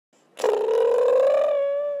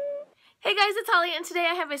Hey guys, it's Holly, and today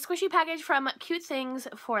I have a squishy package from Cute Things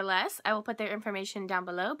for Less. I will put their information down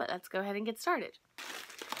below, but let's go ahead and get started.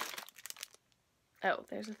 Oh,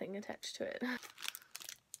 there's a thing attached to it. I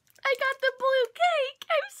got the blue cake!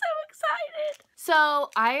 I'm so excited! So,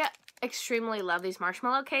 I extremely love these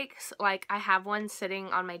marshmallow cakes. Like, I have one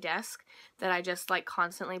sitting on my desk that I just, like,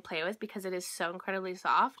 constantly play with because it is so incredibly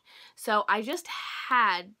soft. So, I just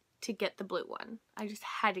had to get the blue one. I just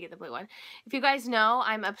had to get the blue one. If you guys know,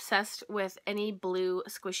 I'm obsessed with any blue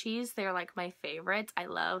squishies. They're like my favorites. I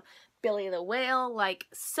love Billy the Whale, like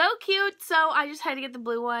so cute. So I just had to get the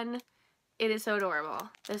blue one. It is so adorable.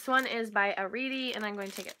 This one is by Aridi and I'm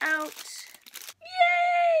going to take it out.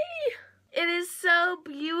 Yay! It is so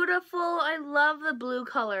beautiful. I love the blue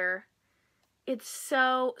color. It's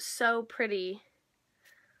so, so pretty.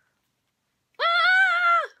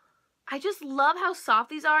 I just love how soft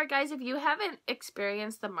these are. Guys, if you haven't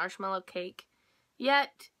experienced the marshmallow cake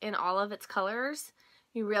yet in all of its colors,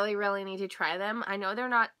 you really, really need to try them. I know they're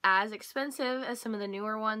not as expensive as some of the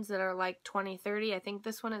newer ones that are like 20, 30. I think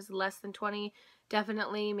this one is less than 20.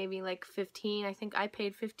 Definitely maybe like 15. I think I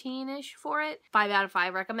paid 15-ish for it. 5 out of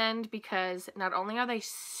 5 recommend because not only are they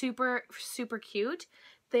super, super cute,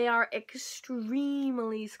 they are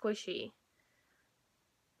extremely squishy.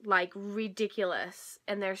 Like ridiculous,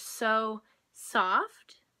 and they're so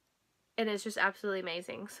soft and it's just absolutely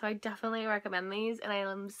amazing. So I definitely recommend these, and I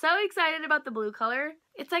am so excited about the blue color.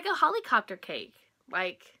 It's like a Hollycopter cake,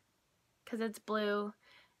 like, because it's blue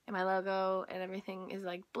and my logo and everything is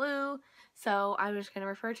like blue, so I'm just gonna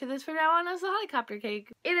refer to this from now on as the Hollycopter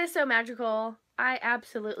cake. It is so magical. I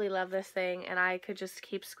absolutely love this thing, and I could just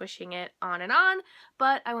keep squishing it on and on,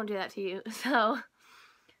 but I won't do that to you. So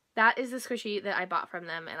that is the squishy that I bought from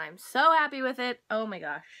them, and I'm so happy with it. Oh my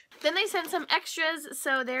gosh. Then they sent some extras.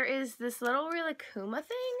 So there is this little Rilakkuma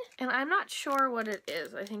thing, and I'm not sure what it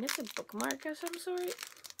is. I think it's a bookmark of some sort.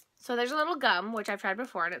 So there's a little gum, which I've tried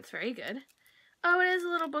before, and it's very good. Oh, it is a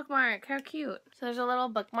little bookmark. How cute. So there's a little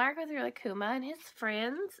bookmark with Rilakkuma and his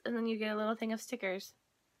friends, and then you get a little thing of stickers.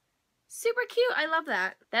 Super cute. I love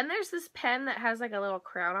that. Then there's this pen that has like a little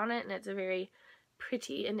crown on it, and it's very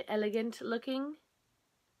pretty and elegant looking.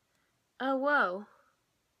 Oh, whoa.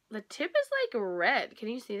 The tip is like red. Can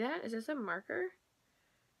you see that? Is this a marker?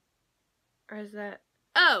 Or is that...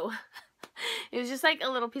 Oh! It was just like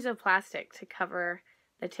a little piece of plastic to cover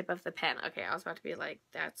the tip of the pen. Okay, I was about to be like,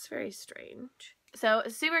 that's very strange. So,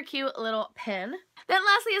 a super cute little pen. Then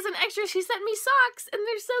lastly, as an extra, she sent me socks, and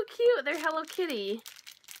they're so cute. They're Hello Kitty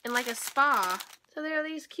in like a spa. So there are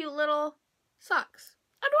these cute little socks.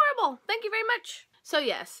 Adorable! Thank you very much. So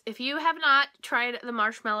yes, if you have not tried the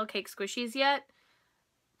marshmallow cake squishies yet,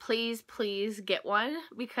 please, please get one,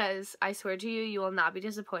 because I swear to you, you will not be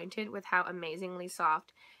disappointed with how amazingly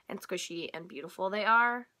soft and squishy and beautiful they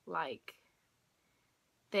are. Like,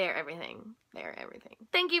 they're everything. They're everything.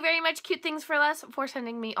 Thank you very much, Cute Things for Less, for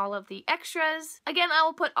sending me all of the extras. Again, I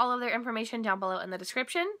will put all of their information down below in the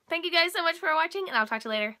description. Thank you guys so much for watching, and I'll talk to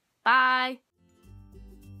you later. Bye!